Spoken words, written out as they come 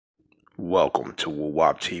Welcome to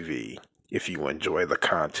WWOP TV. If you enjoy the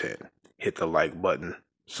content, hit the like button,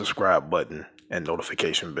 subscribe button, and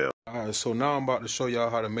notification bell. Alright, so now I'm about to show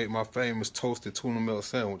y'all how to make my famous toasted tuna melt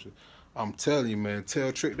sandwiches. I'm telling you, man,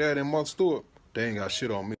 tell Trick Dad and Mark Stewart, they ain't got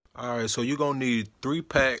shit on me. Alright, so you're gonna need 3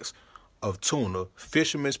 packs of tuna,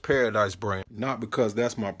 Fisherman's Paradise brand. Not because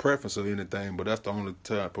that's my preference or anything, but that's the only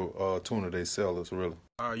type of tuna they sell us, really.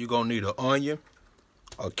 Alright, you're gonna need an onion,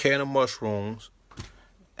 a can of mushrooms,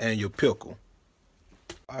 and your pickle.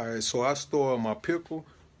 Alright, so I store my pickle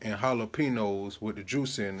and jalapenos with the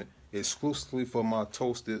juice in it exclusively for my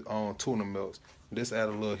toasted tuna melts. This add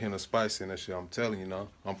a little hint of spice in that shit. I'm telling you now.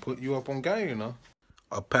 I'm putting you up on game, you know.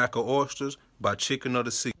 A pack of oysters by Chicken of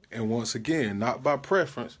the Sea. And once again, not by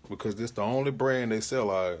preference, because this the only brand they sell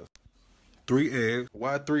out of. 3 eggs.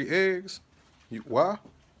 Why 3 eggs? Why?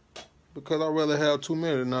 Because I'd rather have too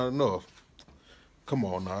many than not enough. Come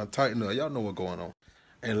on now, tighten up. Y'all know what's going on.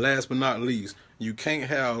 And last but not least, you can't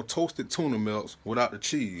have toasted tuna melts without the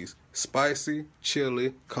cheese. Spicy,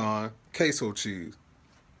 chili, con, queso cheese.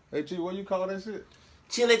 Hey, G, what you call that shit?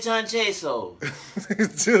 Chili con queso.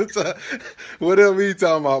 Whatever you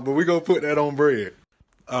talking about, but we gonna put that on bread.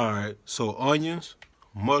 Alright, so onions,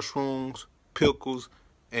 mushrooms, pickles,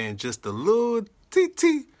 and just a little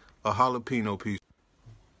TT of jalapeno piece.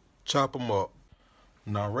 Chop them up.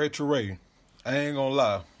 Now, Rachel Ray, I ain't gonna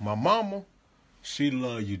lie, my mama, she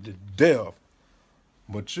love you to death.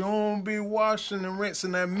 But you don't be washing and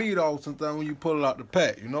rinsing that meat off sometimes when you pull it out the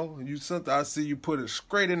pack, you know? I see you put it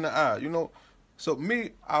straight in the eye, you know? So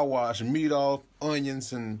me, I wash meat off,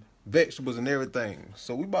 onions and vegetables and everything.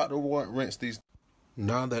 So we about to rinse these.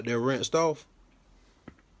 Now that they're rinsed off,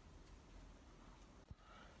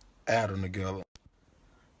 add them together.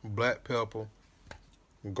 Black pepper,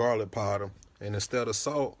 garlic powder, and instead of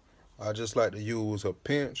salt, I just like to use a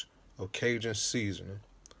pinch of Cajun seasoning.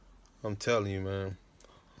 I'm telling you, man,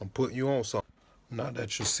 I'm putting you on something. Now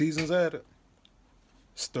that your season's added,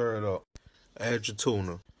 stir it up. Add your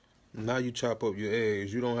tuna. Now you chop up your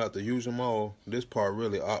eggs. You don't have to use them all. This part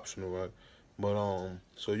really optional, right? But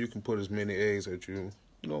so you can put as many eggs as you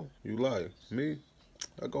like. Me,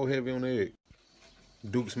 I go heavy on the egg.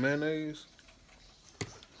 Duke's mayonnaise,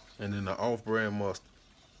 and then the off-brand mustard.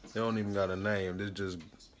 They don't even got a name. This just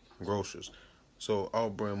grocers. So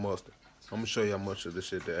off-brand mustard. I'm gonna show you how much of this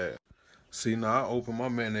shit to add. See, now I open my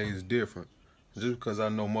mayonnaise different, just because I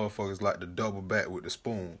know motherfuckers like to double back with the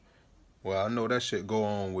spoon. Well, I know that shit go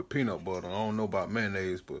on with peanut butter. I don't know about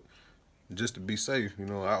mayonnaise, but just to be safe, you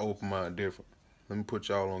know, I open mine different. Let me put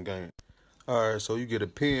y'all on game. All right, so you get a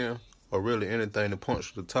pen or really anything to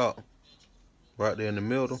punch to the top, right there in the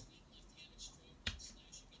middle.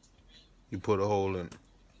 You put a hole in it.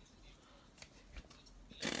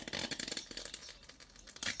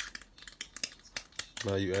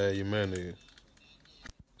 Now you add your mayonnaise.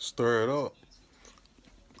 Stir it up.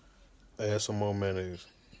 Add some more mayonnaise.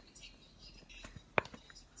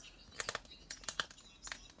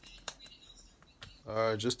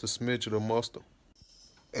 Alright, just a smidge of the mustard.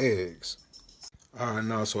 Eggs. Alright,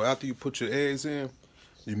 now, so after you put your eggs in,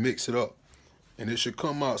 you mix it up. And it should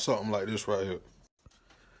come out something like this right here.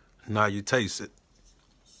 Now you taste it.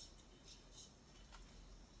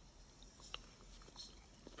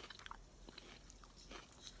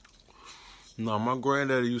 Now, my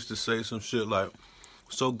granddaddy used to say some shit like,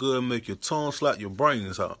 so good make your tongue slap your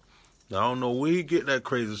brains out. Now, I don't know where he get that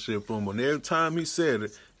crazy shit from, but every time he said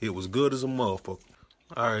it, it was good as a motherfucker.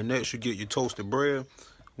 All right, next you get your toasted bread.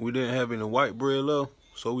 We didn't have any white bread left,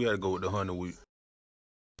 so we had to go with the honey wheat.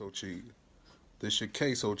 Queso cheese. This your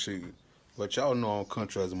queso cheese. But y'all know I'm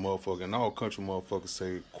country as a motherfucker, and all country motherfuckers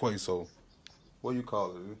say queso. What you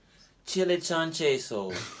call it? Chili con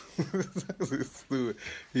queso.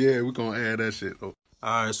 Yeah, we're gonna add that shit though.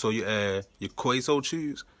 Alright, so you add your queso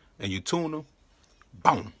cheese and your tuna.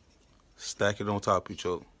 Boom. Stack it on top of each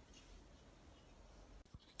other.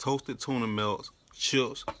 Toasted tuna melts,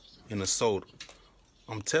 chips, and a soda.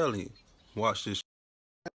 I'm telling you, watch this.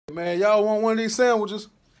 Hey, man, y'all want one of these sandwiches?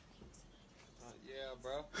 Yeah,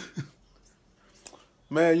 bro.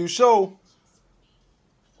 Man, you sure?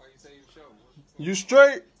 Why you say you show? You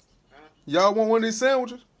straight? Huh? Y'all want one of these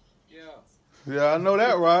sandwiches? Yeah. Yeah, I know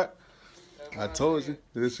that, right? That's I what told said.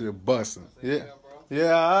 you, this shit busting. I said, Yeah.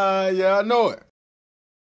 yeah, bro. Yeah, I know it.